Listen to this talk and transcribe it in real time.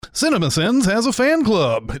CinemaSins has a fan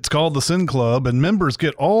club. It's called the Sin Club, and members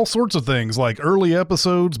get all sorts of things like early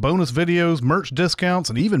episodes, bonus videos, merch discounts,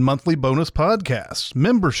 and even monthly bonus podcasts.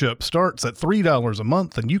 Membership starts at $3 a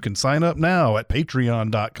month, and you can sign up now at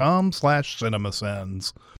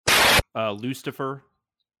patreon.com/CinemaSins. Lucifer.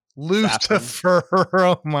 Lucifer.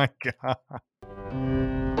 Oh my God.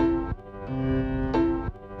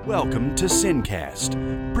 Welcome to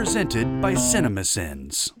Sincast, presented by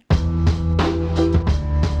CinemaSins.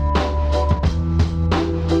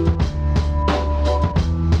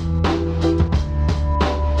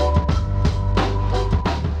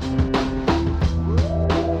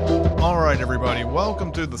 Everybody,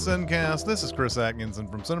 welcome to the Sincast. This is Chris Atkinson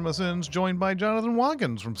from CinemaSins, joined by Jonathan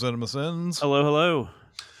Watkins from CinemaSins. Hello, hello.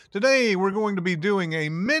 Today we're going to be doing a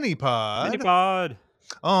mini-pod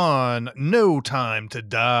on No Time to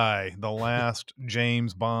Die, the last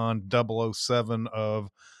James Bond 007 of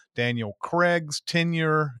Daniel Craig's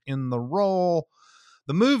tenure in the role.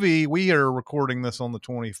 The movie, we are recording this on the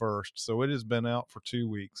 21st, so it has been out for 2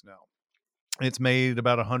 weeks now. It's made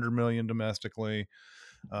about $100 million domestically.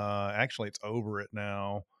 Actually, it's over it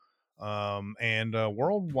now. And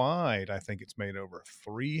worldwide, I think it's made over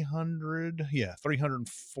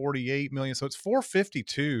 348 million. So it's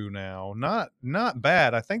 452 now. Not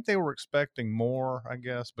bad. I think they were expecting more, I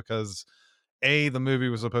guess, because the movie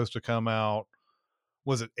was supposed to come out.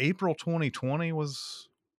 Was it April 2020 was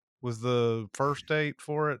the first date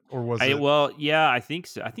for it, or was it? Well, yeah, I think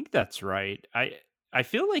so. I think that's right. I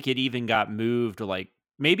feel like it even got moved, like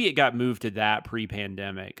maybe it got moved to that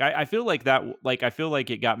pre-pandemic. I feel like that, like, I feel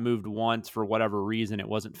like it got moved once for whatever reason. It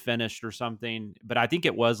wasn't finished or something, but I think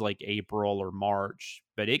it was like April or March,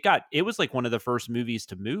 but it was like one of the first movies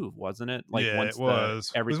to move, wasn't it? Like, yeah, once it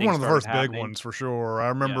was. Everything it was one of the first happening. big ones for sure. I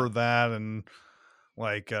remember that, and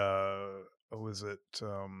like, what was it?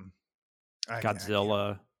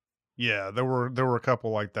 Godzilla. Yeah, there were a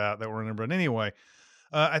couple like that were in there. But anyway,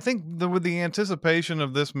 I think with the anticipation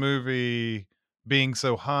of this movie being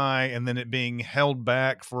so high and then it being held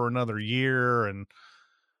back for another year, and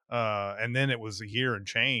then it was a year and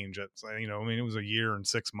change. It was a year and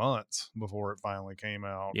 6 months before it finally came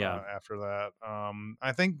out. After that,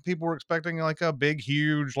 I think people were expecting like a big,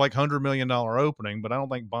 huge, like $100 million opening, but I don't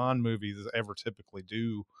think Bond movies ever typically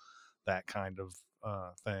do that kind of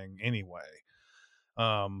thing anyway.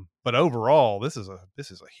 But overall, this is a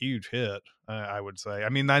huge hit, I would say. I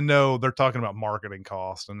mean, I know they're talking about marketing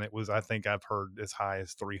costs, and it was, I think I've heard as high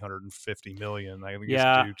as 350 million. I think it's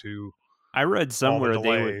due to, I read somewhere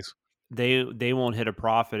they won't hit a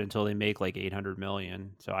profit until they make like 800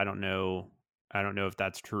 million. So I don't know if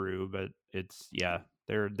that's true, but they're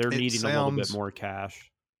needing a little bit more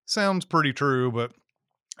cash. Sounds pretty true, but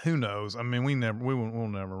who knows? I mean, we'll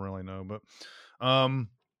never really know. But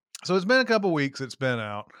so it's been a couple weeks it's been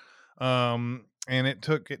out. And it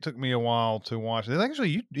took me a while to watch it.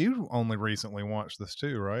 Actually, you only recently watched this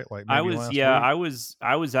too, right? Like maybe last week? I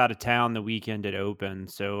was out of town the weekend it opened,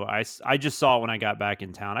 so I just saw it when I got back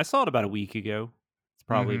in town. I saw it about a week ago. It's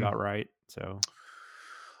probably about right. So,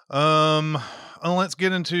 let's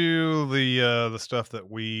get into the stuff that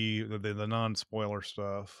the non-spoiler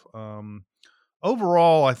stuff.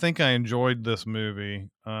 Overall, I think I enjoyed this movie.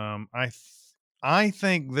 I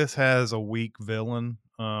think this has a weak villain.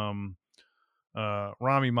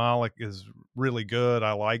 Rami Malek is really good.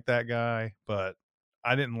 I like that guy, but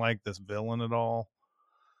I didn't like this villain at all.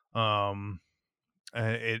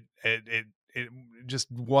 It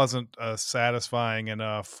just wasn't a satisfying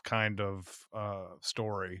enough kind of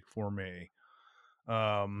story for me.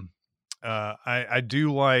 I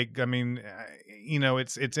do like, I mean,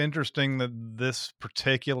 it's interesting that this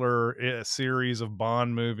particular series of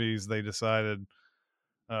Bond movies, they decided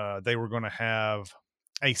they were going to have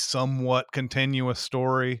a somewhat continuous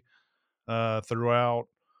story throughout,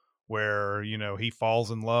 where he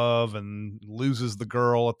falls in love and loses the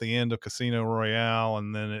girl at the end of Casino Royale,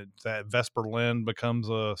 and then that Vesper Lynd becomes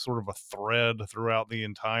a sort of a thread throughout the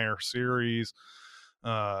entire series.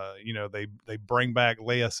 They bring back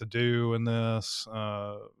Léa Seydoux in this.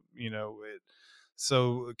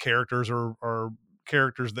 So characters are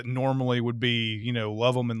characters that normally would be,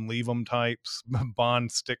 love them and leave them types.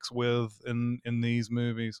 Bond sticks with in these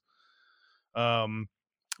movies.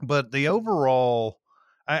 But the overall,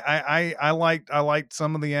 I liked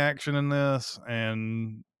some of the action in this,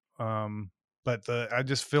 and but I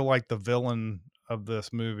just feel like the villain of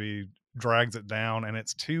this movie drags it down, and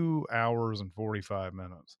it's 2 hours and 45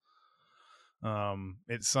 minutes.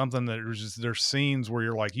 It's something that there's scenes where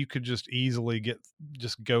you're like, you could just easily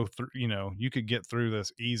go through, you could get through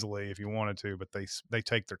this easily if you wanted to, but they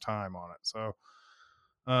take their time on it. So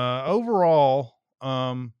overall,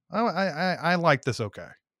 I like this okay.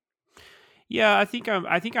 Yeah, I think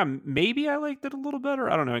I'm maybe I liked it a little better.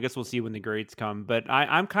 I don't know. I guess we'll see when the grades come. But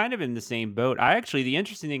I'm kind of in the same boat. The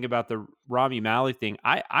interesting thing about the Rami Malek thing,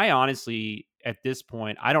 I honestly at this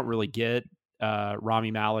point I don't really get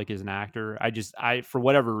Rami Malek as an actor. I for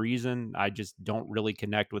whatever reason I just don't really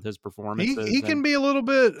connect with his He performances. can And be a little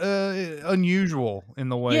bit unusual in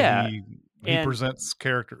the way yeah, he and presents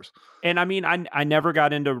characters. I mean I never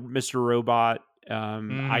got into Mr. Robot.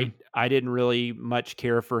 Mhm. I didn't really much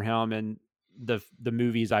care for him and the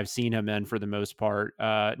movies I've seen him in for the most part.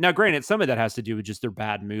 Now granted, some of that has to do with just they're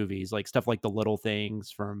bad movies, like stuff like The Little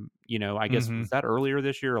Things from, I guess was Mhm. that earlier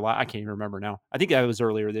this year or I can't even remember now. I think that was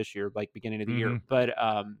earlier this year, like beginning of the year. Mhm. But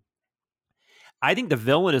I think the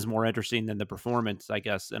villain is more interesting than the performance, I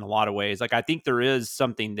guess, in a lot of ways. Like, I think there is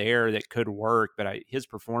something there that could work, but his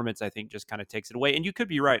performance, I think, just kind of takes it away. And you could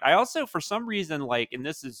be right. I also, for some reason, like, and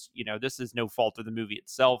this is no fault of the movie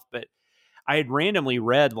itself, but I had randomly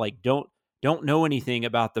read like, don't know anything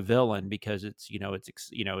about the villain because it's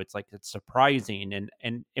like it's surprising,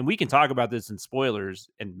 and we can talk about this in spoilers,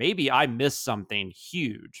 and maybe I missed something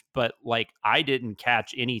huge, but like I didn't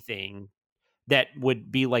catch anything that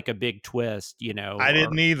would be like a big twist, I or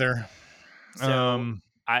didn't either. so Um,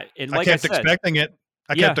 and I like I kept said, expecting it.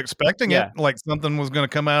 I yeah, kept expecting it yeah, like something was gonna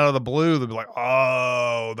come out of the blue that'd be like,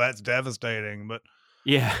 "Oh, that's devastating," but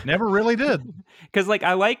yeah. never really did. Because like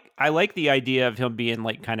I like the idea of him being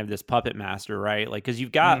like kind of this puppet master, right? Like because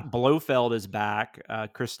you've Mm, got Blofeld is back,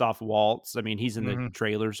 Christoph Waltz. I mean, he's in the mhm,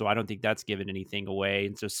 trailer, so I don't think that's giving anything away.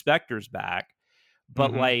 And so Spectre's back,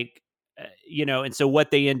 but mhm, like and so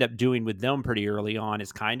what they end up doing with them pretty early on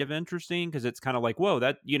is kind of interesting because it's kind of like, whoa,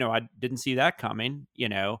 that I didn't see that coming.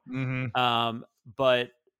 mhm.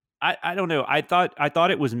 But I don't know. I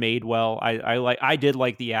thought it was made well. I did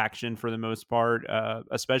like the action for the most part,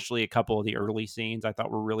 especially a couple of the early scenes I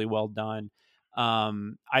thought were really well done.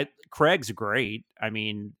 I Craig's great. I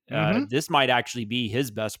mean, Mhm. this might actually be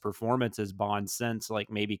his best performance as Bond since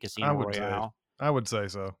like maybe I Casino would say Royale. I would say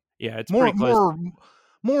so. Yeah, it's More pretty close. more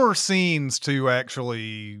more scenes to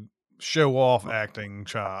actually show off acting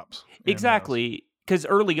chops in this. Exactly, because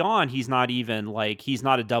early on, he's not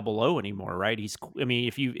a double O anymore, right? I mean,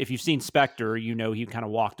 if you've seen Spectre, he kind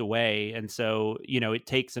of walked away, and so it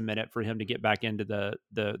takes a minute for him to get back into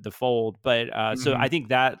the fold. But so I Mhm, think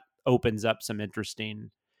that opens up some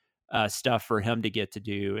interesting stuff for him to get to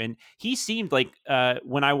do. And he seemed like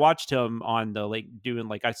when I watched him on the like doing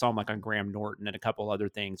like I saw him like on Graham Norton and a couple other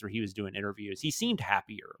things where he was doing interviews, he seemed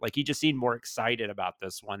happier. Like he just seemed more excited about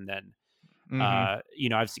this one than mhm.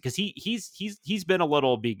 I've because he's been a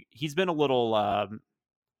little big. He's been a little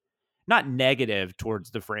not negative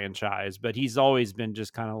towards the franchise, but he's always been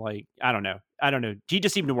just kind of like I don't know. He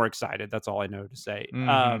just seemed more excited. That's all I know to say.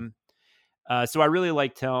 Mhm, So I really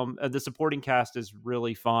liked him. The supporting cast is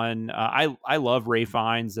really fun. I love Ray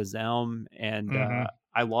Fiennes as M, and mhm,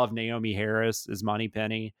 I love Naomi Harris as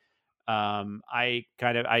Moneypenny. I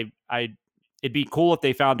kind of I it'd be cool if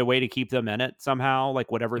they found a way to keep them in it somehow,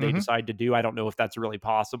 like whatever they mhm. decide to do. I don't know if that's really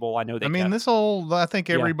possible. I know I they mean, kept this whole I think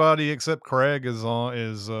yeah. everybody except Craig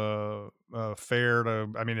fair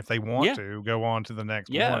to I mean, if they want Yeah. to go on to the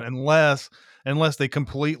next one, Yeah. unless they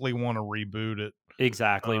completely wanna reboot it.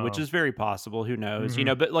 Exactly, which Um, is very possible. Who knows?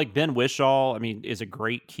 mhm, But like Ben Whishaw, I mean, is a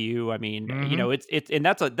great Q. I mean, mhm, it's and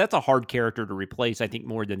that's a hard character to replace. I think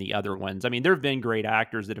more than the other ones. I mean, there have been great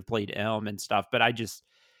actors that have played M and stuff, but I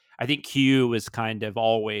think Q is kind of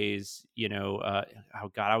always, oh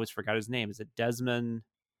God, I always forgot his name. Is it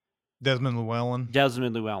Desmond Llewellyn.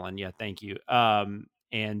 Desmond Llewellyn? Yeah, thank you.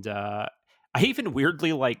 And I even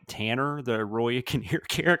weirdly like Tanner, the Roy Kinnear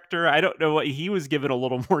character. I don't know what he was given a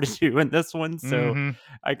little more to do in this one, so Mhm,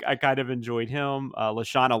 I kind of enjoyed him.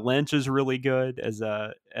 Lashana Lynch is really good as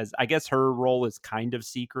I guess her role is kind of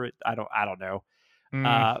secret. I don't know.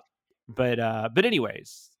 mm, Uh, but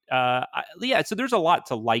anyways, yeah. So there's a lot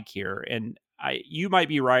to like here, and you might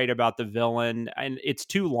be right about the villain, and it's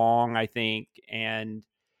too long, I think, and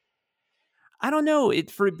I don't know.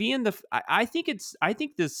 It for being I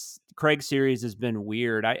think this Craig series has been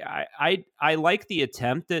weird. I like the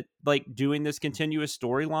attempt at like doing this continuous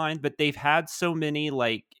storyline, but they've had so many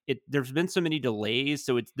like there's been so many delays.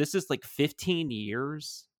 So this is like 15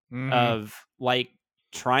 years mhm, of like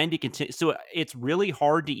trying to continue. So it's really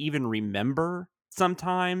hard to even remember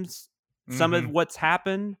sometimes some of mhm, what's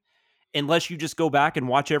happened unless you just go back and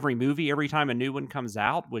watch every movie every time a new one comes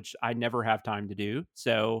out, which I never have time to do.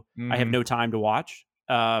 So I have mhm. no time to watch.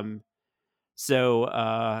 So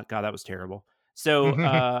God, that was terrible. So,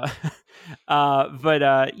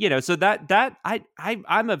 but you know, so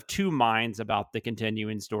I'm of two minds about the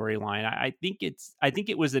continuing storyline. I think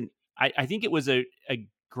it was I think it was a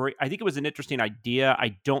great, I think it was an interesting idea.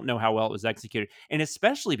 I don't know how well it was executed, and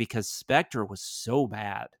especially because Spectre was so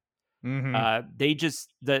bad. Mm-hmm. They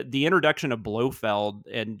just the introduction of Blofeld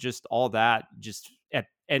and just all that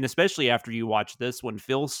and especially after you watch this one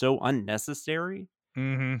feels so unnecessary.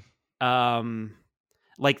 Mm-hmm. Um,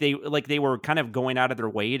 like they were kind of going out of their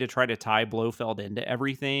way to try to tie Blofeld into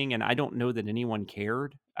everything, and I don't know that anyone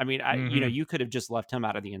cared. I mean, Mm-hmm. you could have just left him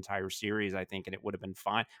out of the entire series, I think, and it would have been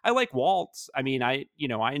fine. I like Waltz. I mean, I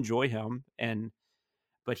enjoy him,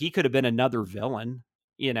 but he could have been another villain.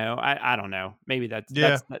 I don't know. Maybe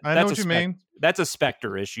Yeah, I know what you mean. that's a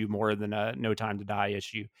Spectre issue more than a No Time to Die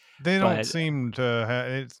issue. They don't But seem to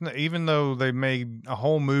have even though they made a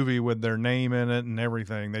whole movie with their name in it and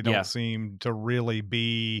everything, they yeah, don't seem to really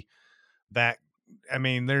be that. I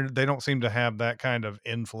mean, they don't seem to have that kind of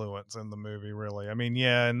influence in the movie, really. I mean,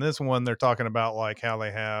 yeah, in this one, they're talking about like how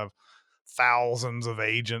they have thousands of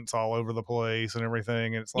agents all over the place and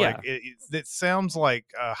everything. And it's like yeah, it sounds like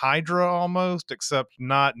Hydra almost, except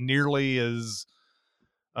not nearly as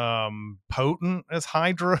potent as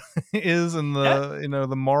Hydra is in that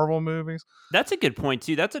the Marvel movies. That's a good point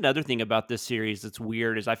too. That's another thing about this series that's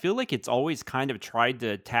weird is I feel like it's always kind of tried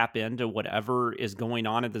to tap into whatever is going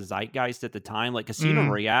on in the zeitgeist at the time. Like Casino Mm,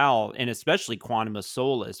 Royale and especially Quantum of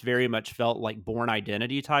Solace very much felt like Born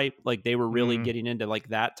Identity type. Like they were really mm, getting into like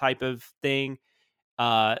that type of thing.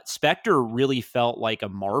 Spectre really felt like a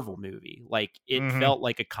Marvel movie. Like it mhm, felt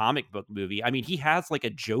like a comic book movie. I mean, he has like a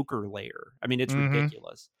Joker layer. I mean, it's mhm,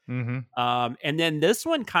 ridiculous. mhm, And then this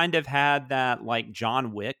one kind of had that like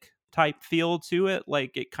John Wick type feel to it.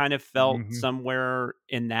 Like it kind of felt mhm, somewhere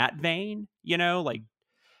in that vein, like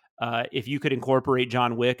if you could incorporate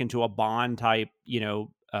John Wick into a Bond type,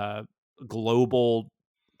 global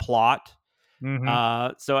plot.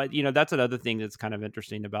 mhm. That's another thing that's kind of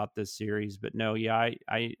interesting about this series. But no, yeah,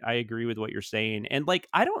 I agree with what you're saying. And like,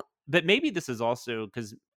 I don't, but maybe this is also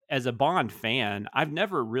because as a Bond fan, I've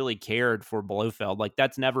never really cared for Blofeld. Like,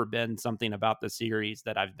 that's never been something about the series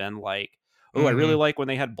that I've been like, oh, I really Mhm. like when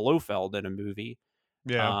they had Blofeld in a movie.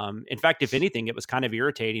 Yeah. In fact, if anything, it was kind of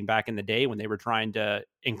irritating back in the day when they were trying to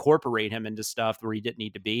incorporate him into stuff where he didn't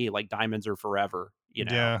need to be, like Diamonds Are Forever.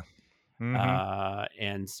 Yeah. Mhm.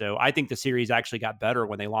 And so I think the series actually got better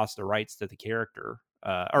when they lost the rights to the character.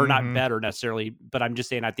 Or not Mhm. better necessarily, but I'm just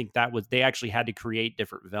saying I think that was they actually had to create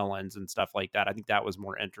different villains and stuff like that. I think that was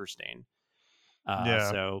more interesting. Yeah.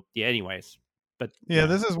 So yeah, anyways. But Yeah,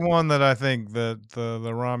 this is one that I think that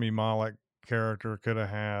the Rami Malek character could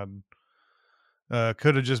have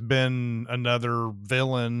just been another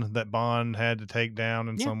villain that Bond had to take down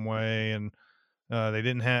in yeah, some way, and they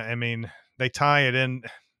didn't have. I mean, they tie it in.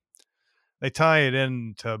 They tie it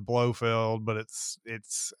into Blofeld, but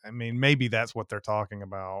it's. I mean, maybe that's what they're talking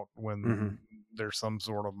about hmm when there's some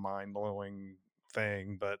sort of mind blowing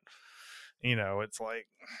thing. But it's like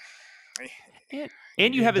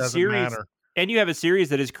and you it have a doesn't series. matter. And you have a series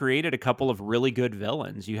that has created a couple of really good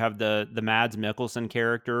villains. You have the Mads Mikkelsen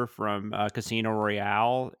character from Casino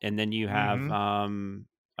Royale, and then you have Hmm.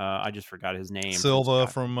 I just forgot his name from Silva Sky.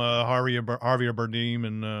 from Javier Bardem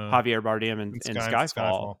and Javier Bardem in and Skyfall.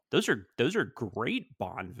 Skyfall. Those are great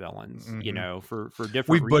Bond villains, Hmm. for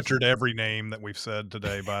different We've butchered reasons. every name that we've said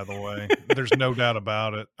today, by the way. There's no doubt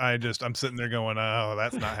about it. I'm sitting there going, oh,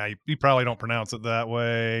 that's not how you probably don't pronounce it that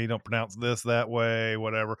way. You don't pronounce this that way,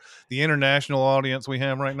 whatever. The international audience we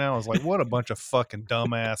have right now is like, what a bunch of fucking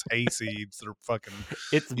dumbass hayseeds that are fucking,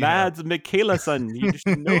 It's you know. Mads Mikkelsen. You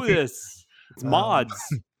should know this. It's um,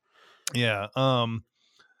 mods. yeah.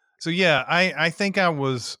 So yeah, I think I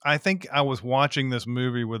was watching this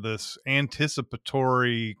movie with this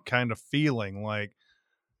anticipatory kind of feeling like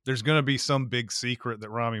there's going to be some big secret that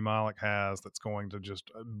Rami Malek has that's going to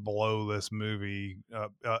just blow this movie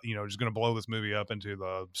up, just going to blow this movie up into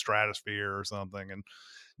the stratosphere or something, and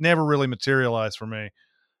never really materialized for me.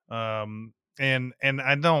 And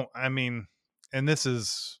I don't, I mean, and this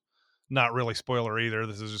is not really spoiler either.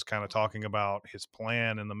 This is just kind of talking about his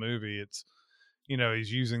plan in the movie. It's,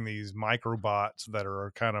 he's using these microbots that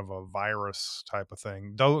are kind of a virus type of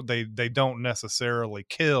thing. Though they don't necessarily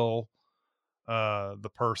kill the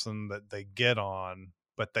person that they get on,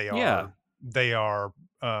 but Yeah. they are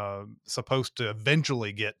supposed to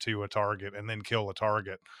eventually get to a target and then kill a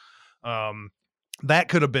target. Um, that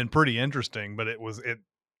could have been pretty interesting, but it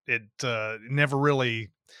never really.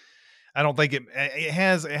 I don't think it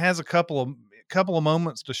has a couple of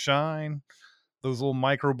moments to shine, those little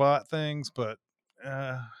microbot things, but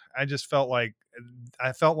I just felt like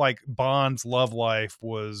Bond's love life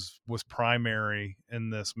was primary in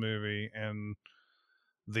this movie, and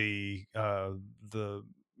the the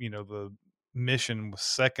mission was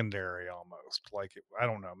secondary almost. Like I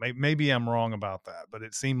don't know, maybe I'm wrong about that, but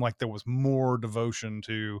it seemed like there was more devotion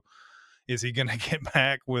to, is he gonna get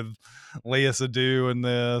back with Leia Sadu in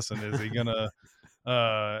this, and is he gonna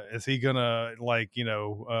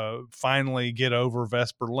finally get over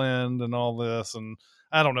Vesper Lind and all this? And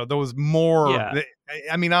I don't know, there was more. Yeah.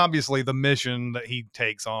 I mean, obviously the mission that he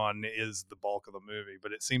takes on is the bulk of the movie,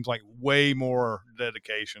 but it seems like way more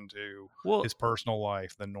dedication to his personal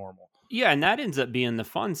life than normal. Yeah, and that ends up being the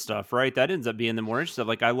fun stuff, right? That ends up being the more interesting stuff.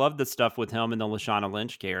 Like, I love the stuff with him and the Lashana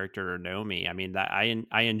Lynch character, Nomi. I mean, that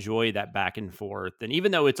I enjoy that back and forth, and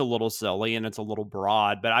even though it's a little silly and it's a little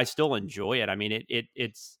broad, but I still enjoy it. I mean,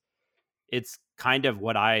 it's kind of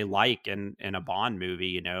what I like in a Bond movie,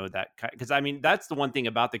 you know, that because I mean, that's the one thing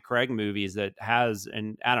about the Craig movies that has,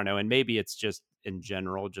 and I don't know, and maybe it's just in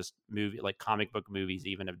general, just movie like comic book movies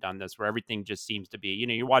even have done this, where everything just seems to be, you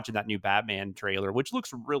know, you're watching that new Batman trailer, which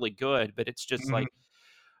looks really good, but it's just like,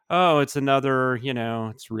 oh, it's another, you know,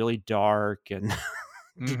 it's really dark and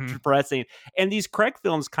depressing. And these Craig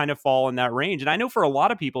films kind of fall in that range. And I know for a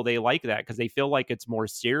lot of people, they like that because they feel like it's more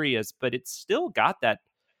serious, but it's still got that.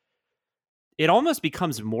 It almost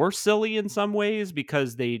becomes more silly in some ways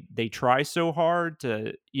because they try so hard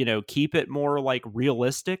to, you know, keep it more like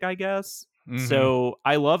realistic, I guess. So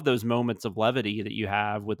I love those moments of levity that you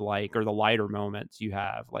have with like, or the lighter moments you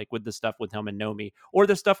have, like with the stuff with him and Nomi, or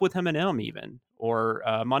the stuff with him and M even, or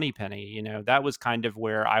Moneypenny. You know, that was kind of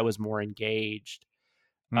where I was more engaged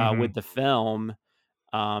with the film.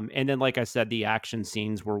 And then, like I said, the action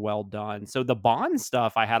scenes were well done. So the Bond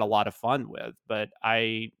stuff I had a lot of fun with, but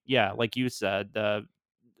like you said, a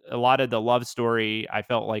lot of the love story I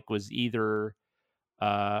felt like was either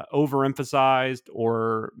overemphasized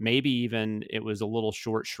or maybe even it was a little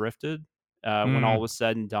short shrifted when all was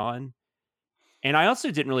said and done. And I also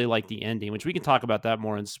didn't really like the ending, which we can talk about that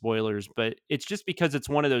more in spoilers, but it's just because it's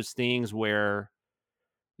one of those things where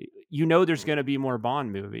you know there's going to be more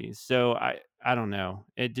Bond movies. So I don't know.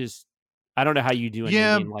 I don't know how you do an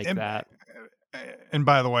ending like that. And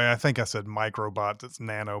by the way, I think I said microbots, it's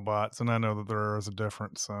nanobots, and I know that there is a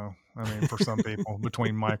difference. So I mean, for some people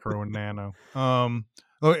between micro and nano. I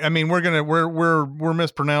mean, we're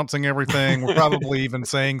mispronouncing everything. We're probably even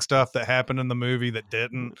saying stuff that happened in the movie that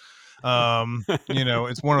didn't. You know,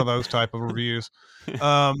 it's one of those type of reviews.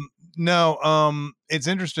 No, it's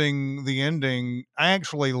interesting, the ending. I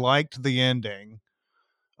actually liked the ending.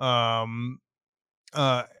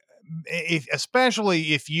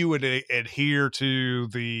 Especially if you would adhere to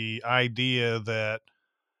the idea that,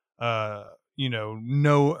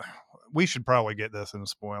 no, we should probably get this in a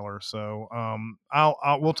spoiler. So,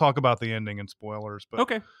 we'll talk about the ending in spoilers, but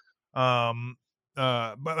okay. But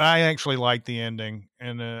I actually like the ending,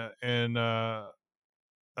 and I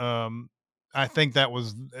think that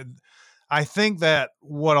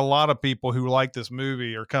what a lot of people who like this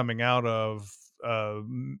movie are coming out of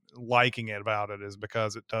liking it about it is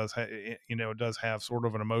because it does it does have sort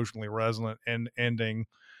of an emotionally resonant ending,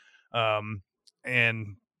 but I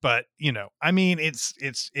mean, I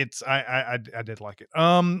did like it.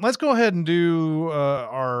 Let's go ahead and do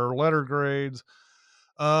our letter grades.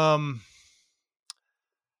 Like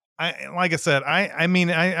I said,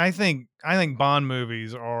 I think Bond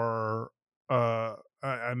movies are,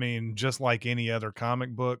 I mean, just like any other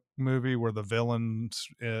comic book movie where the villains,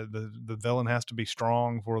 the villain has to be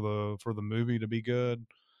strong for the movie to be good.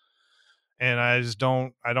 And I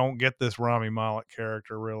don't get this Rami Malek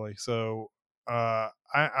character really. So,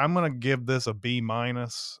 I'm going to give this a B-.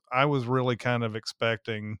 I was really kind of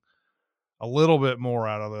expecting a little bit more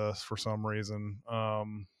out of this for some reason.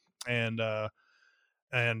 And I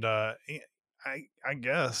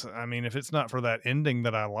guess, I mean, if it's not for that ending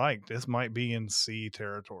that I liked, this might be in C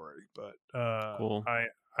territory, but Cool.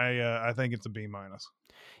 I think it's a B-.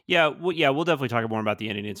 Yeah, we'll definitely talk more about the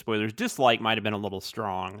ending and spoilers. Dislike might have been a little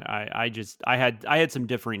strong. I had some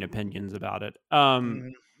differing opinions about it.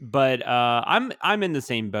 But I'm in the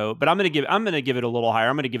same boat, but I'm gonna give it a little higher.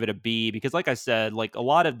 I'm gonna give it a B because, like I said, like a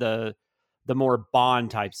lot of the more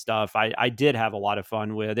Bond type stuff, I did have a lot of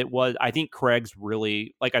fun with. I think Craig's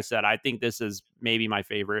really, like I said, I think this is maybe my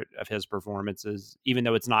favorite of his performances, even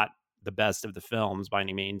though it's not the best of the films by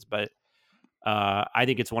any means, but I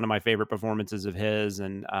think it's one of my favorite performances of his.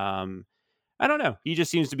 And I don't know, he just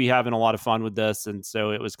seems to be having a lot of fun with this. And so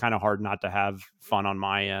it was kind of hard not to have fun on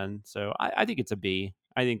my end. So I think it's a B.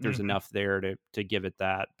 I think there's enough there to give it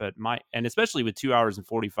that, but and especially with 2 hours and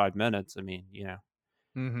 45 minutes, I mean,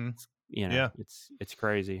 you know, Yeah. it's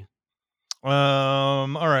crazy. All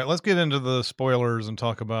right, let's get into the spoilers and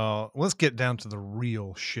let's get down to the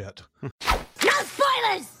real shit. No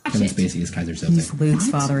spoilers! Kevin Spacey is Kaiser Soze. Luke's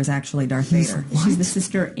father is actually Darth Vader. She's the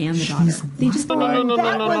sister and the daughter. They just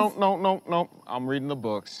No. I'm reading the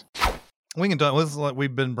books. We can talk.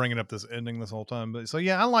 We've been bringing up this ending this whole time, but so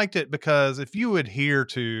yeah, I liked it because if you adhere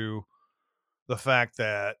to the fact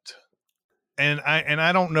that, and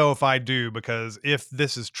I don't know if I do, because if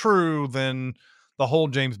this is true, then the whole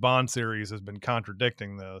James Bond series has been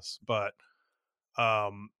contradicting this. But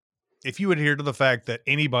if you adhere to the fact that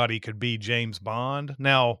anybody could be James Bond,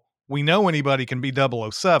 now we know anybody can be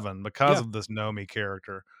 007 because of this Nomi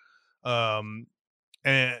character, and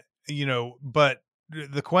you know, but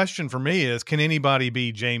the question for me is, can anybody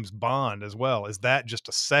be James Bond as well? Is that just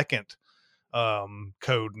a second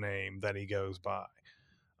code name that he goes by?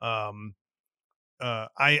 I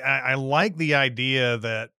like the idea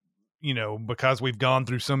that, you know, because we've gone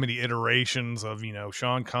through so many iterations of, you know,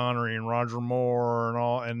 Sean Connery and Roger Moore and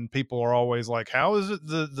all, and people are always like, how is it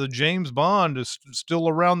the James Bond is still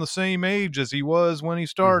around the same age as he was when he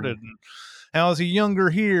started? And how is he younger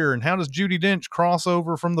here? And how does Judi Dench cross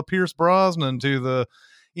over from the Pierce Brosnan to the,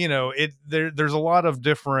 you know, there's a lot of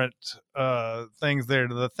different things there.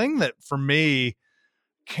 The thing that for me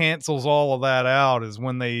cancels all of that out is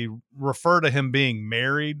when they refer to him being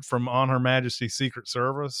married from On Her Majesty's Secret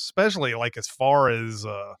Service, especially like as far as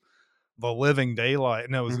The Living Daylight.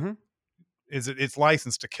 No, it's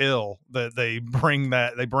License to Kill that they bring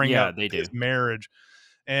up his marriage.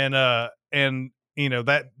 And you know,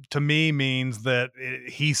 that to me means that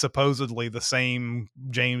he's supposedly the same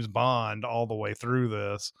James Bond all the way through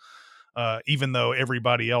this, even though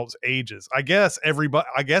everybody else ages. I guess every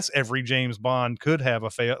James Bond could have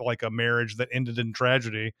like a marriage that ended in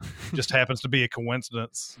tragedy. Just happens to be a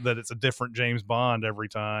coincidence that it's a different James Bond every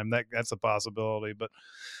time. That's a possibility. But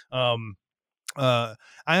I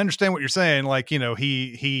understand what you're saying. Like, you know,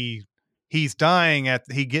 he's dying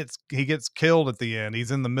he gets killed at the end.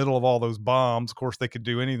 He's in the middle of all those bombs. Of course, they could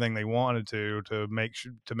do anything they wanted to make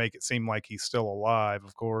it seem like he's still alive,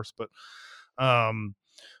 of course. But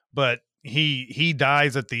he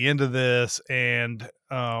dies at the end of this. And,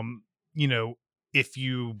 you know, if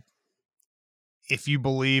you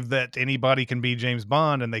believe that anybody can be James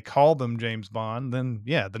Bond and they call them James Bond, then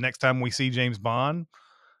yeah, the next time we see James Bond,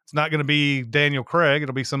 it's not going to be Daniel Craig.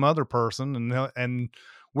 It'll be some other person. And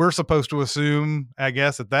we're supposed to assume, I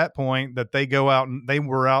guess, at that point that they were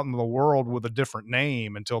out in the world with a different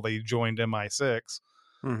name until they joined MI6.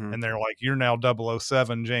 And they're like, you're now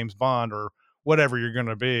 007 James Bond or whatever you're going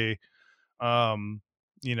to be.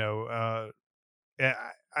 You know,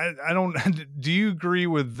 I don't, do you agree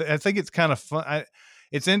with, I think it's kind of fun.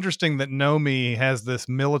 It's interesting that Nomi has this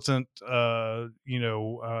militant, you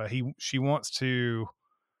know, she wants to,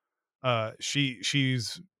 she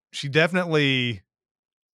definitely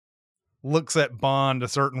looks at Bond a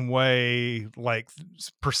certain way, like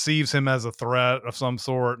perceives him as a threat of some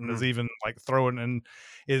sort, and is even like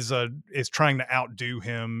is trying to outdo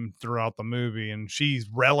him throughout the movie. And she's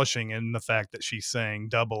relishing in the fact that she's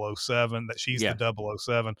saying 007, that she's the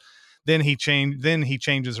 007. Then he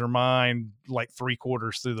changes her mind like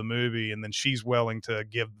 3/4 through the movie, and then she's willing to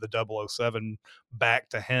give the 007 back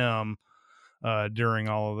to him during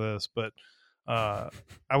all of this. But I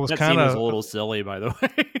was kind of a little silly, by the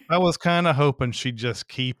way. I was kind of hoping she'd just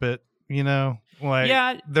keep it, you know,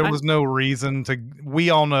 like there was no reason to. We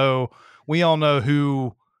all know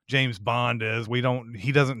who James Bond is.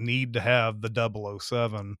 He doesn't need to have the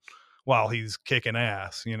 007 while he's kicking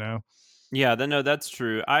ass, you know. Yeah, no, that's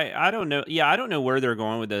true. I don't know. Yeah, I don't know where they're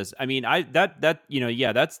going with this. I mean,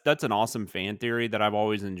 that's an awesome fan theory that I've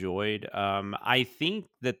always enjoyed. I think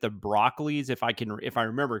that the Broccoli's, if I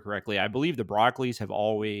remember correctly, I believe the Broccoli's have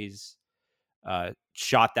always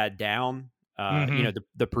shot that down. You know,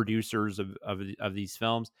 the producers of these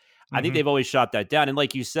films. I think they've always shot that down. And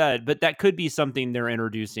like you said, but that could be something they're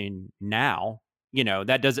introducing now. You know,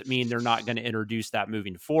 that doesn't mean they're not going to introduce that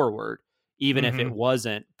moving forward. Even if it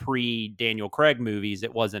wasn't pre-Daniel Craig movies,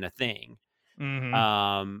 it wasn't a thing.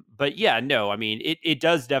 But yeah, no, I mean, it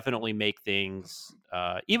does definitely make things,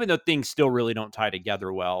 even though things still really don't tie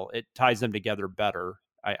together well, it ties them together better,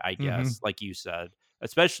 I guess, like you said.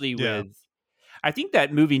 Especially with, I think that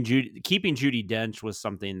keeping Judi Dench was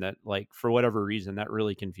something that, like, for whatever reason, that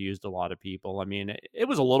really confused a lot of people. I mean, it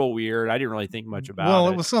was a little weird. I didn't really think much about it. Well,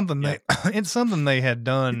 it was something it's something they had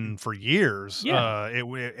done for years. Yeah.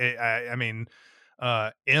 I mean,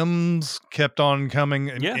 M's kept on coming.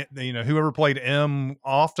 And, you know, whoever played M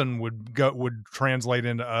often would translate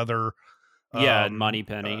into other. And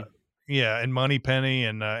Moneypenny. and Moneypenny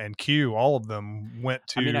and Q, all of them went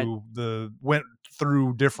through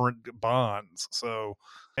different bonds. So,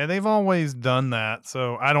 and they've always done that.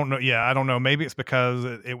 So I don't know. Yeah, I don't know. Maybe it's because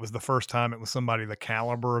it was the first time it was somebody the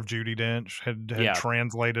caliber of Judi Dench had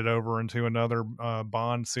translated over into another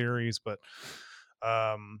Bond series. But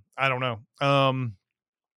I don't know.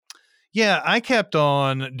 Yeah, I kept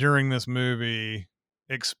on during this movie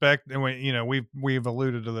we've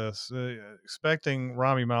alluded to this, expecting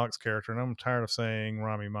Rami Malek's character, and I'm tired of saying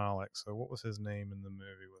Rami Malek. So what was his name in the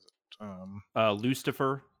movie? Was it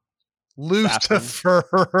Lucifer? Lucifer.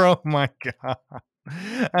 Oh my god,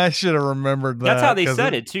 I should have remembered that. That's how they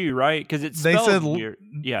said it too, right? Because it's spelled they said weird.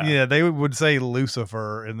 Yeah, they would say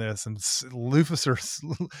Lucifer in this, and Lucifer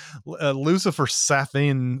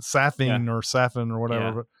Safin or Safin or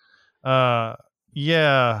whatever. But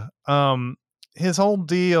his whole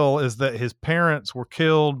deal is that his parents were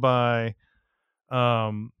killed by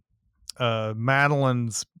Madeline's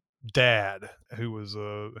dad, who was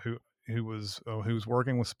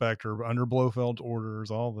working with Spectre under Blofeld's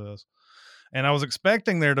orders, all this. And I was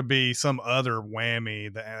expecting there to be some other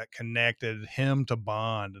whammy that connected him to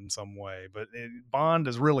Bond in some way, but Bond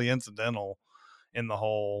is really incidental in the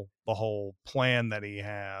whole plan that he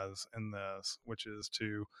has in this, which is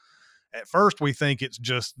to, at first we think it's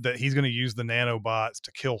just that he's going to use the nanobots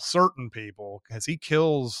to kill certain people, because he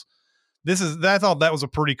kills. I thought that was a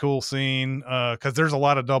pretty cool scene, because there's a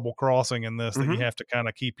lot of double crossing in this that you have to kind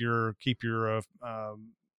of keep your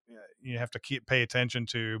you have to pay attention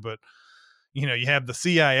to. But you have the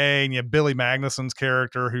CIA and you have Billy Magnuson's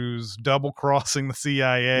character who's double crossing the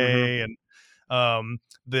CIA, and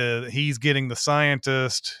he's getting the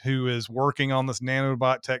scientist who is working on this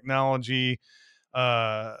nanobot technology,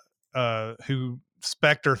 who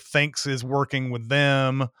Spectre thinks is working with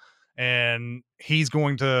them, and he's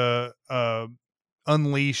going to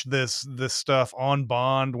unleash this stuff on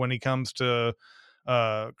Bond when he comes to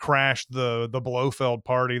crash the Blofeld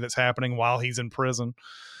party that's happening while he's in prison.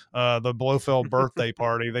 The Blofeld birthday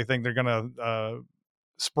party. They think they're gonna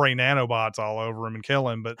spray nanobots all over him and kill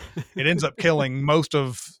him, but it ends up killing most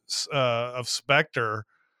of Spectre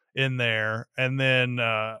in there, and then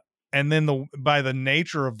by the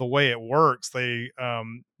nature of the way it works, they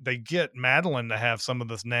get Madeline to have some of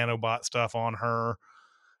this nanobot stuff on her,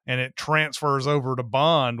 and it transfers over to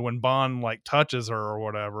Bond when Bond touches her or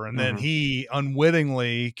whatever, and then he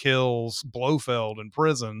unwittingly kills Blofeld in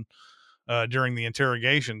prison during the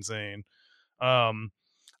interrogation scene.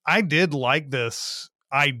 I did like this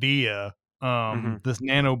idea, this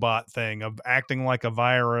nanobot thing of acting like a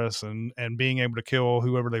virus and being able to kill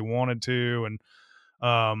whoever they wanted to, and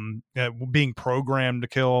being programmed to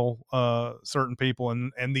kill certain people,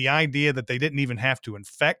 and the idea that they didn't even have to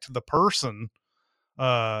infect the person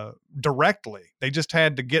directly. They just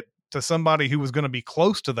had to get to somebody who was going to be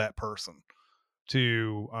close to that person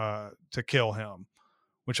to kill him,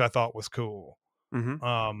 which I thought was cool.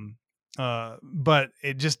 But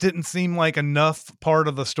it just didn't seem like enough part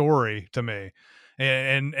of the story to me.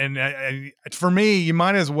 And for me, you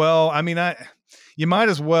might as well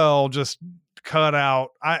just cut out.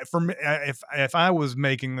 If I was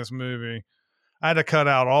making this movie, I had to cut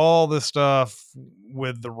out all this stuff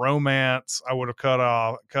with the romance. I would have cut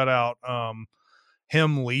out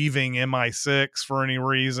him leaving MI6 for any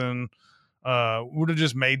reason. Would have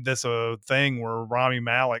just made this a thing where Rami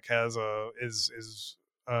Malek is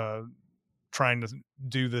trying to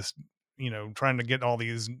do this, trying to get all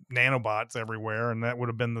these nanobots everywhere, and that would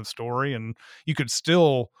have been the story. And you could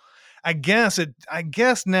still, I guess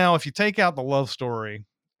now, if you take out the love story,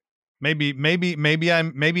 maybe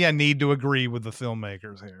I need to agree with the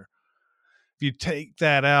filmmakers here. If you take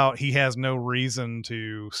that out, he has no reason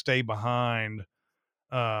to stay behind.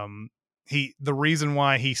 The reason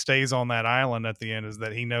why he stays on that island at the end is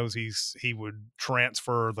that he knows he would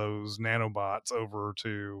transfer those nanobots over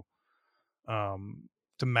to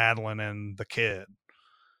Madeline and the kid,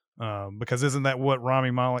 because isn't that what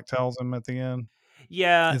Rami Malek tells him at the end?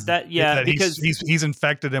 Yeah, because he's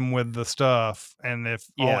infected him with the stuff, and if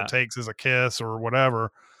all it takes is a kiss or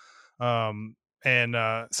whatever, so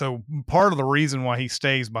part of the reason why he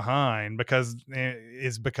stays behind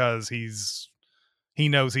is because he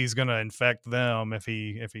knows he's going to infect them if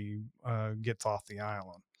he gets off the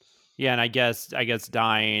island. Yeah, and I guess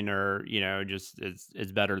dying or just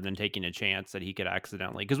is better than taking a chance that he could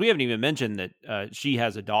accidentally, because we haven't even mentioned that she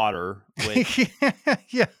has a daughter. Which,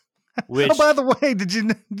 yeah. Which, Oh, by the way, did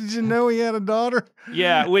you know he had a daughter?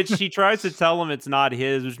 yeah, which she tries to tell him it's not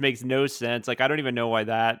his, which makes no sense. Like, I don't even know why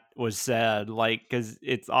that was said. Like, because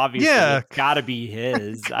it's obviously Yeah. it's got to be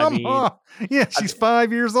his. Come on. Yeah, she's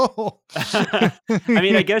 5 years old. I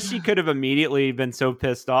mean, I guess she could have immediately been so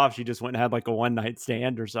pissed off she just went and had like a one night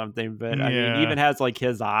stand or something. But I mean, Yeah. even has like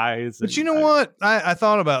his eyes. But you know what? I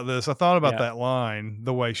thought about this. I thought about Yeah. that line,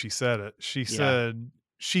 the way she said it. She said,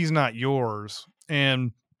 "She's not yours,"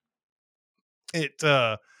 and it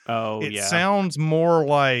sounds more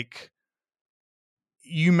like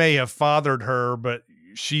you may have fathered her, but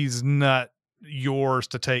she's not yours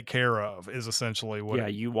to take care of, is essentially what. Yeah,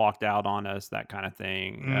 you walked out on us, that kind of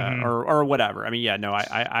thing, Mhm. or whatever. I mean, yeah, no,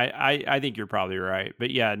 I think you're probably right.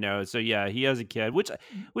 But yeah, no. So yeah, he has a kid, which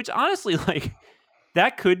honestly, like,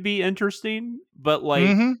 that could be interesting. But like,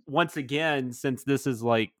 Mhm. once again, since this is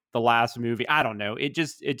like the last movie, I don't know. It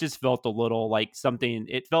just felt a little like something.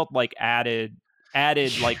 It felt like added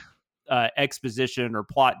like exposition or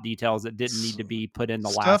plot details that didn't need to be put in the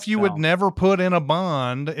Stuff last you would film. never put in a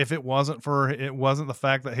Bond if it wasn't the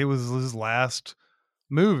fact that he was his last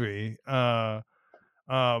movie. Yeah,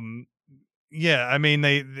 I mean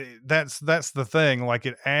that's the thing. Like,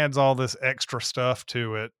 it adds all this extra stuff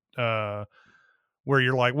to it, where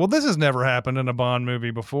you're like, well, this has never happened in a Bond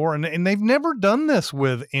movie before, and they've never done this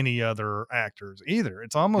with any other actors either.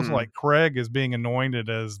 It's almost like Craig is being anointed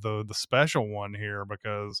as the special one here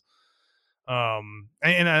because I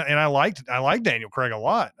liked Daniel Craig a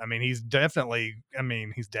lot. I mean, he's definitely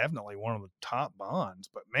one of the top Bonds,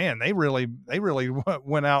 but man, they really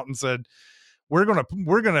went out and said, we're going to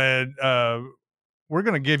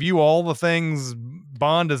give you all the things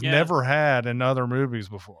Bond has never had in other movies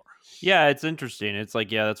before. Yeah, it's interesting. It's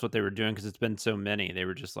like, yeah, that's what they were doing because it's been so many. They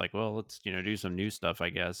were just like, well, let's, do some new stuff, I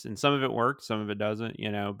guess. And some of it worked, some of it doesn't,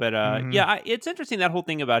 But yeah, it's interesting, that whole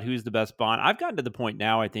thing about who's the best Bond. I've gotten to the point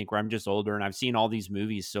now, I think, where I'm just older and I've seen all these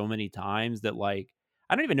movies so many times that, like,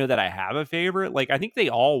 I don't even know that I have a favorite. Like, I think they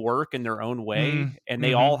all work in their own way and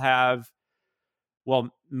they all have, well,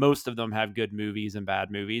 most of them have good movies and bad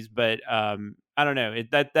movies, but I don't know.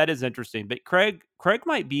 That is interesting. But Craig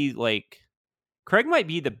might be the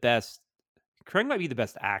best. Craig might be the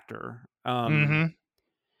best actor. I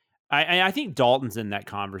think Dalton's in that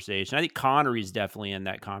conversation. I think Connery's definitely in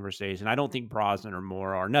that conversation. I don't think Brosnan or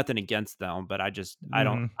Moore are. Nothing against them, but I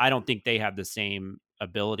don't think they have the same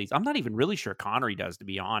abilities. I'm not even really sure Connery does, to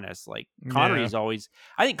be honest. Like, Connery's always,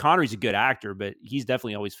 I think Connery's a good actor, but he's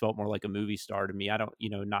definitely always felt more like a movie star to me. I don't,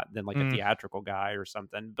 not than like a theatrical guy or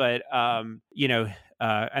something. But and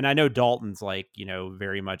I know Dalton's like,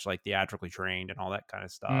 very much like theatrically trained and all that kind of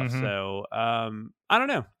stuff. So I don't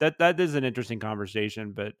know. That is an interesting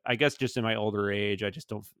conversation, but I guess just in my older age, I just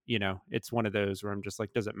don't, it's one of those where I'm just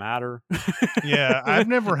like, does it matter? Yeah, I've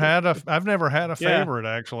never had a favorite,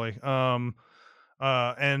 actually.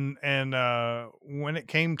 And when it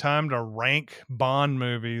came time to rank Bond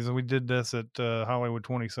movies, we did this at Hollywood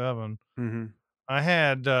 27. I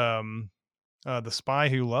had The Spy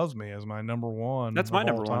Who Loves Me as my number one. That's my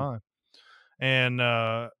number one. And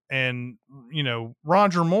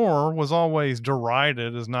Roger Moore was always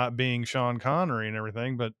derided as not being Sean Connery and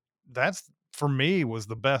everything, but that's, for me, was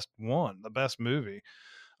the best movie.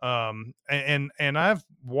 And I've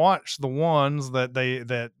watched the ones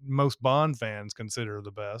that most Bond fans consider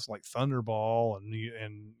the best, like Thunderball and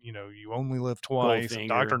You Only Live Twice, and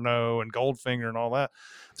Dr. No and Goldfinger and all that.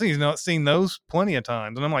 So he's not seen those plenty of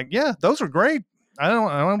times, and I'm like, yeah, those are great. I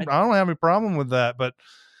don't have any problem with that. But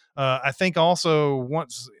I think also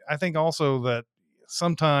that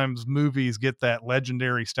sometimes movies get that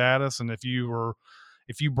legendary status, and if you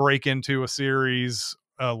break into a series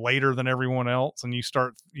later than everyone else and you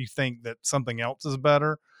think that something else is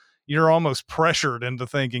better, you're almost pressured into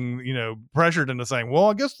saying,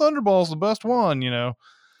 well, I guess Thunderball's the best one,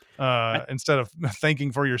 instead of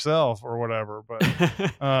thinking for yourself or whatever. But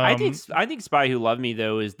I think Spy Who Loved Me,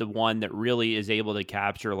 though, is the one that really is able to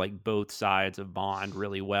capture like both sides of Bond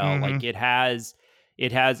really well. Like, it has,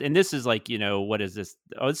 and this is like, what is this?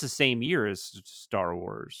 Oh, it's the same year as Star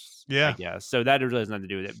Wars. Yeah. I guess. So that really has nothing to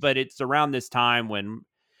do with it. But it's around this time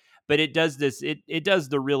but it does this, it does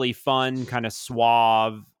the really fun kind of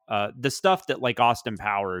suave, the stuff that like Austin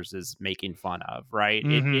Powers is making fun of, right?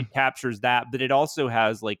 It captures that, but it also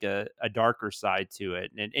has like a darker side to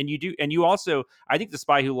it. And you also, I think The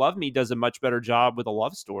Spy Who Loved Me does a much better job with a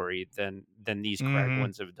love story than these Craig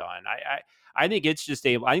ones have done. I think it's just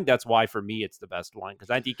able, I think that's why for me it's the best one,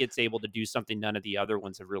 because I think it's able to do something none of the other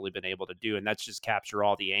ones have really been able to do, and that's just capture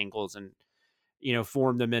all the angles and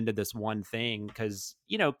form them into this one thing. Because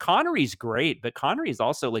Connery's great, but Connery's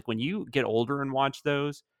also, like, when you get older and watch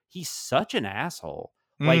those, he's such an asshole.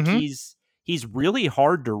 Like Mhm. he's really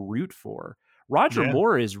hard to root for. Roger Yeah.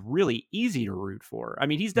 Moore is really easy to root for. I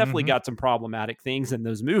mean, he's definitely Mhm. got some problematic things in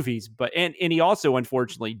those movies, but and he also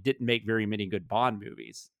unfortunately didn't make very many good Bond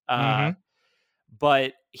movies. Mhm.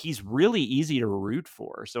 But he's really easy to root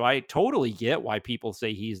for. So I totally get why people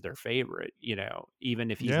say he's their favorite,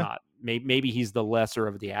 even if he's Yeah. not. Maybe he's the lesser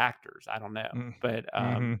of the actors. I don't know. Mm. But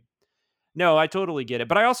Mhm. no, I totally get it.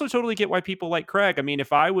 But I also totally get why people like Craig. I mean,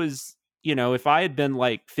 if I was, if I had been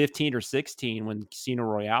like 15 or 16 when Casino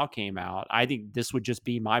Royale came out, I think this would just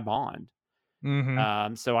be my Bond.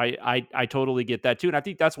 Mhm. So I totally get that too. And I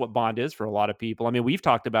think that's what Bond is for a lot of people. I mean, we've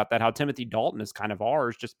talked about that, how Timothy Dalton is kind of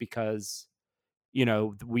ours just because,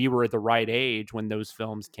 we were at the right age when those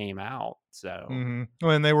films came out. So, Mhm.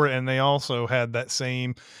 Well, and they also had that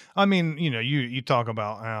same. I mean, you talk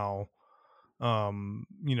about how,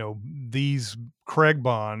 these Craig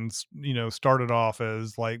Bonds, started off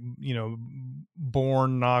as like,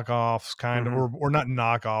 born knockoffs, kind of, mhm. or not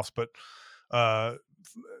knockoffs, but uh,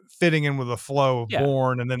 fitting in with the flow of Yeah.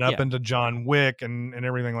 Bourne, and then up Yeah. into John Wick and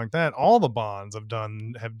everything like that. All the Bonds have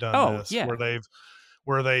done Oh, this, yeah. where they've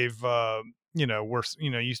you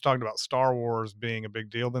talked about Star Wars being a big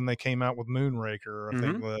deal. Then they came out with Moonraker, I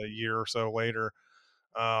think Mhm. a year or so later.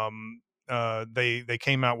 um they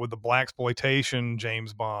came out with the blaxploitation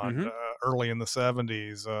James Bond Mhm. early in the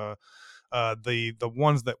 70s. The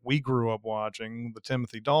ones that we grew up watching, the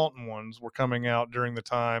Timothy Dalton ones, were coming out during the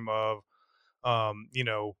time of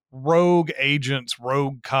rogue agents,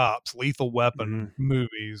 rogue cops, Lethal Weapon Mhm.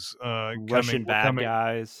 movies Russian were bad coming.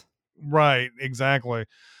 guys. Right, exactly.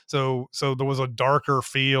 So there was a darker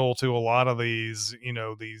feel to a lot of these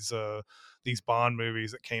Bond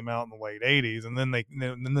movies that came out in the late 80s, and then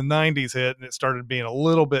the 90s hit, and it started being a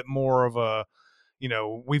little bit more of a,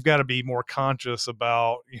 we've got to be more conscious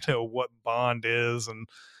about, what Bond is, and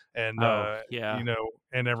Oh, yeah.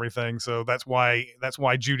 and everything. So that's why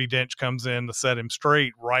Judi Dench comes in to set him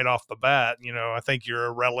straight right off the bat. I think you're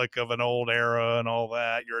a relic of an old era and all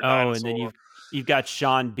that. You're a Oh, and then dinosaur. you've got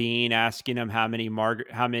Sean Bean asking him how many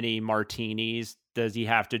martinis does he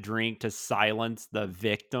have to drink to silence the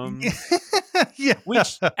victims? Yeah.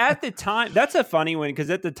 Which at the time, that's a funny one because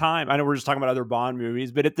at the time, I know we're just talking about other Bond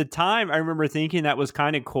movies, but at the time, I remember thinking that was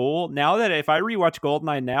kind of cool. Now that if I rewatch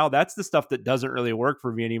Goldeneye now, that's the stuff that doesn't really work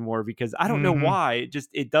for me anymore because I don't know Mhm. why.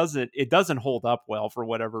 It doesn't hold up well for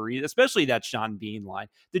whatever reason, especially that Sean Bean line.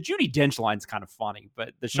 The Judi Dench line's kind of funny,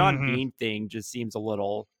 but the Sean Mhm. Bean thing just seems a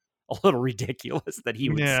little ridiculous that he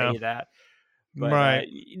would Yeah. say that. But Right.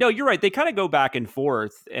 no, you're right. They kind of go back and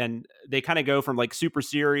forth, and they kind of go from like super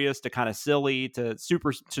serious to kind of silly to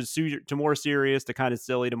to more serious to kind of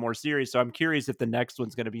silly to more serious. So I'm curious if the next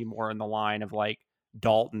one's going to be more in the line of like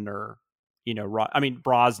Dalton or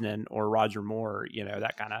Brosnan or Roger Moore.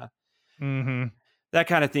 Mhm. That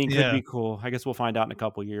kind of thing could Yeah. be cool. I guess we'll find out in a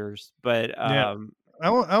couple years. But Yeah.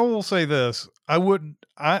 I will say this. I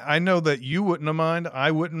know that you wouldn't have mind. I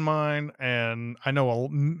wouldn't mind, and I know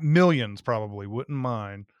millions probably wouldn't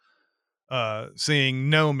mind seeing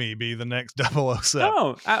Nomi be the next 007.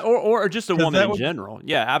 no, or just a Because woman that in would general.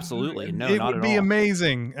 Yeah, absolutely. No, it not would at be all.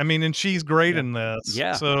 amazing. I mean, and she's great Yeah, in this.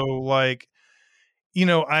 yeah. So like,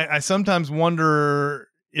 I sometimes wonder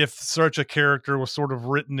if such a character was sort of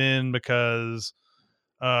written in because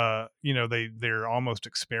they're almost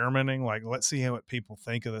experimenting, like, let's see what people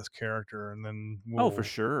think of this character, and then Oh, for we'll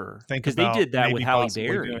sure. think Because they about did that with maybe Halle possibly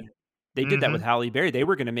doing. Berry. They did that with Mhm. Halle Berry. They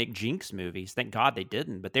were gonna make Jinx movies. Thank God they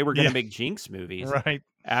didn't, but they were gonna Yeah. make Jinx movies Right.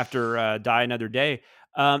 after, Die Another Day.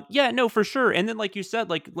 Yeah, no, for sure, and then like you said,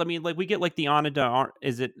 like, I mean, like, we get, like, the Ana de Ar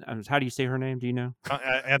is it how do you say her name? Do you know?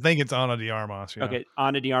 I think it's Ana de Armas, yeah. Okay,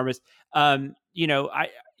 Ana de Armas.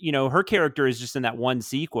 Her character is just in that one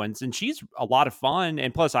sequence, and she's a lot of fun.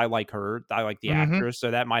 And plus, I like her. I like the Mhm. actress,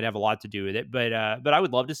 so that might have a lot to do with it. But I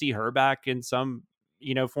would love to see her back in some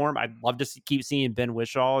form. I'd love to keep seeing Ben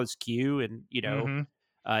Whishaw as Q, and Mhm.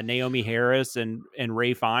 Naomi Harris and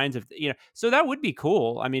Ray Fiennes. If so that would be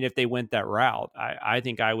cool. I mean, if they went that route, I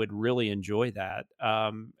think I would really enjoy that.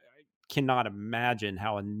 Cannot imagine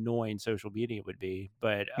how annoying social media would be,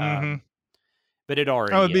 Mhm. but it Oh,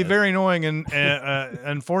 already it'd be is. very annoying, and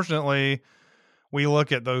unfortunately,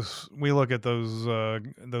 those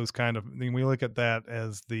kind of, I mean, we look at that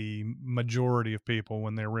as the majority of people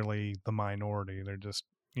when they're really the minority. They're just,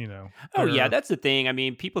 Oh yeah, they're. that's the thing. I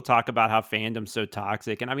mean, people talk about how fandom's so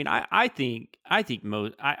toxic, and I mean, I think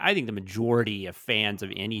the majority of fans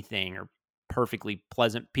of anything are perfectly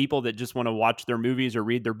pleasant people that just want to watch their movies or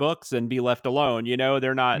read their books and be left alone.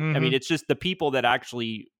 They're not. I mean, Mhm. it's just the people that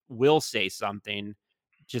actually will say something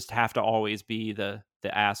just have to always be the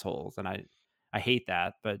assholes, and I hate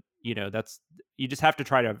that, but you have to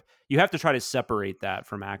try to separate that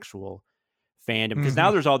from actual fandom, because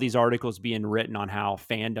now there's all these articles being written on how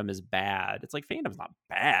fandom is bad. It's like, fandom's not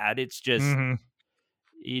bad. It's just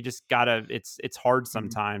you just gotta. It's hard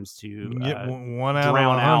sometimes to one out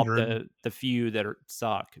drown of out the few that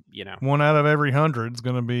suck. 1 out of every 100 is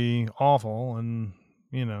going to be awful, and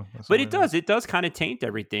but it does kind of taint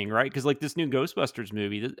everything, right? Because like this new Ghostbusters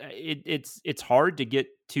movie, it's hard to get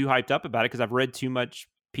too hyped up about it because I've read too much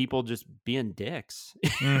people just being dicks.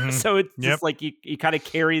 So it's just like you kind of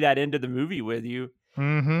carry that into the movie with you,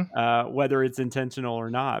 whether it's intentional or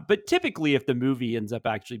not. But typically, if the movie ends up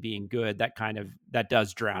actually being good, that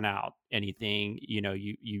does drown out anything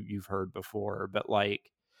you've heard before. But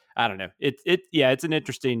like, I don't know, it's an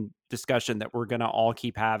interesting discussion that we're gonna all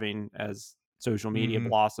keep having as social media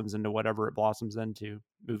blossoms into whatever it blossoms into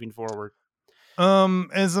moving forward.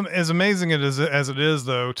 As amazing as it is,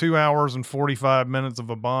 though, 2 hours and 45 minutes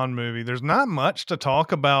of a Bond movie, there's not much to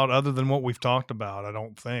talk about other than what we've talked about. I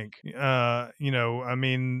don't think, I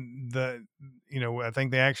mean, I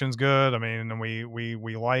think the action's good. I mean, and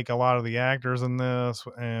we like a lot of the actors in this,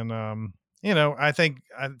 and, I think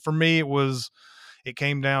for me, it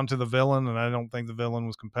came down to the villain, and I don't think the villain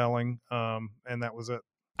was compelling. And that was it.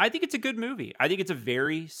 I think it's a good movie. I think it's a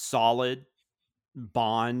very solid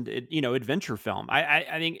Bond, adventure film. I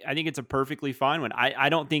think it's a perfectly fine one. I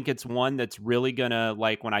don't think it's one that's really gonna,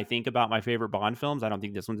 like, when I think about my favorite Bond films, I don't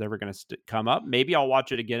think this one's ever gonna come up. Maybe I'll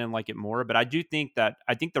watch it again and like it more, but I think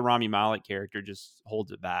the Rami Malek character just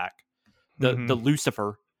holds it back. The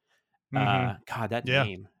Lucifer. God, that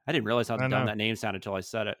name. I didn't realize how dumb that name sounded until I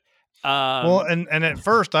said it. Well, and at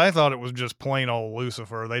first I thought it was just plain old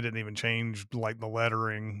Lucifer. They didn't even change like the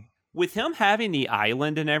lettering. With him having the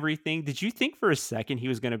island and everything, did you think for a second he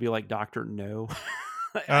was going to be like Dr. No?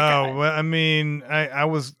 Well, I mean,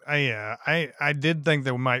 I did think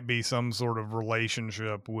there might be some sort of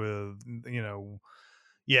relationship with,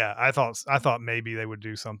 I thought maybe they would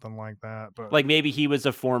do something like that, but like maybe he was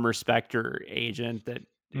a former Spectre agent that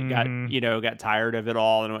got tired of it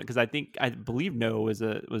all, and because I believe Noah was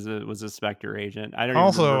a Spectre agent. I don't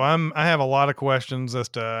also remember. I have a lot of questions as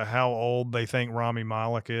to how old they think Rami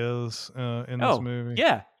Malek is in this movie.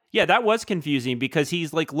 Yeah, that was confusing because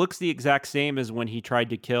he's like looks the exact same as when he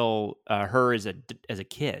tried to kill her as a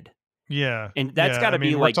kid. Yeah, and that's got to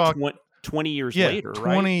be like 20 years later,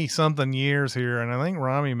 20 something years here, and I think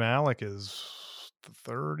Rami Malek is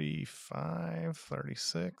 35,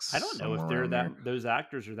 36. I don't know if those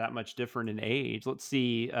actors are that much different in age. Let's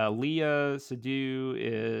see. Léa Seydoux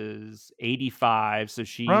is 85, so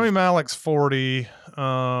she's Rami Malek's 40,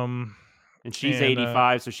 and she's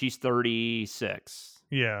 85, so she's 36.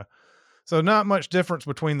 Yeah, so not much difference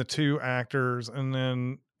between the two actors, and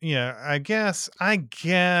then I guess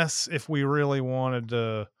if we really wanted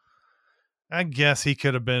to. I guess he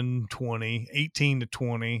could have been 18 to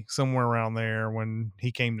 20, somewhere around there when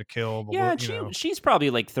he came to kill. She's probably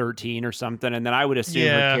like 13 or something. And then I would assume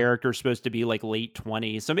her character's supposed to be like late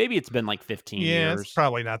 20s. So maybe it's been like 15 years. Yeah, it's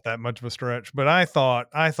probably not that much of a stretch. But I thought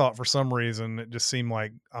for some reason it just seemed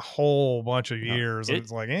like a whole bunch of years.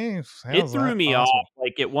 It's like, it threw me off.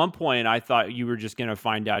 Like at one point I thought you were just going to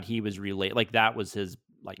find out he was related. Like that was his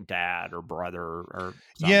like dad or brother or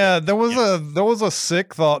something. Yeah, there was a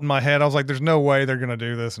sick thought in my head. I was like, there's no way they're gonna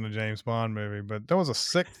do this in a James Bond movie, but there was a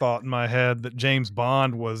sick thought in my head that James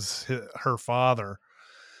Bond was her father.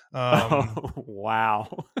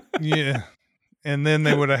 Wow. Yeah, and then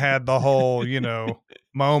they would have had the whole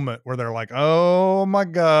moment where they're like, oh my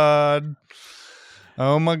god,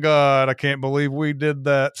 I can't believe we did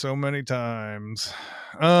that so many times.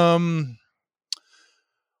 Well,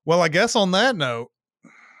 I guess on that note,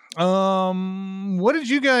 what did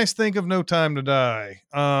you guys think of No Time to Die?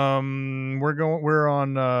 We're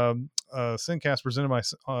on Sincast presented by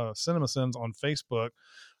CinemaSins on Facebook,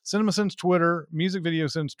 CinemaSins Twitter, Music Video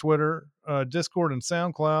Sins Twitter, Discord and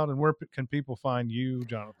SoundCloud. And where can people find you,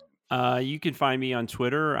 Jonathan? You can find me on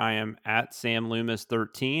Twitter. I am at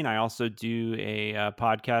SamLoomis13. I also do a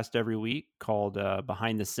podcast every week called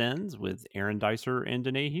Behind the Sins with Aaron Dicer and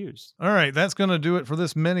Danae Hughes. All right, that's going to do it for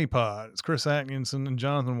this mini pod. It's Chris Atkinson and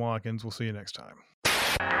Jonathan Watkins. We'll see you next time.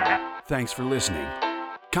 Thanks for listening.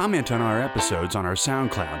 Comment on our episodes on our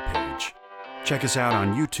SoundCloud page. Check us out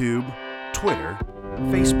on YouTube, Twitter,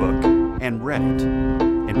 Facebook, and Reddit.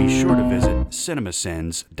 And be sure to visit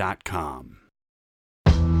cinemasins.com.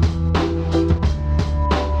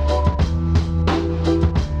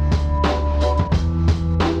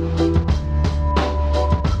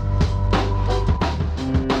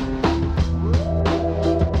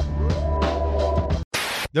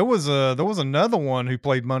 There was another one who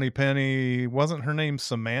played Moneypenny. Wasn't her name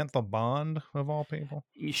Samantha Bond of all people?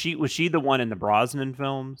 Was she the one in the Brosnan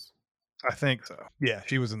films? I think so. Yeah,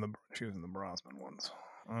 she was in the Brosnan ones.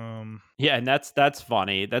 Yeah, and that's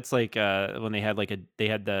funny. That's like when they had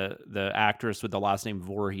the actress with the last name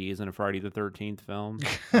Voorhees in a Friday the 13th film.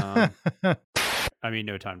 I mean,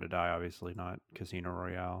 No Time to Die, obviously not Casino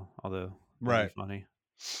Royale, although that'd be funny.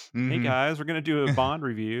 Hey guys, we're gonna do a Bond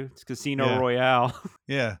review. It's Casino Royale.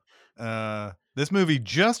 Yeah. This movie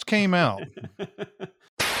just came out.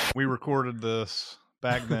 We recorded this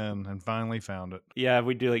back then and finally found it. Yeah,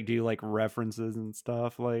 we do references and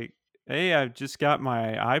stuff. Like, hey, I just got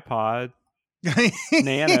my iPod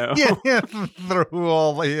Nano. Yeah, through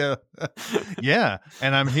all the yeah.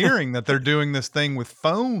 And I'm hearing that they're doing this thing with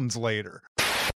phones later.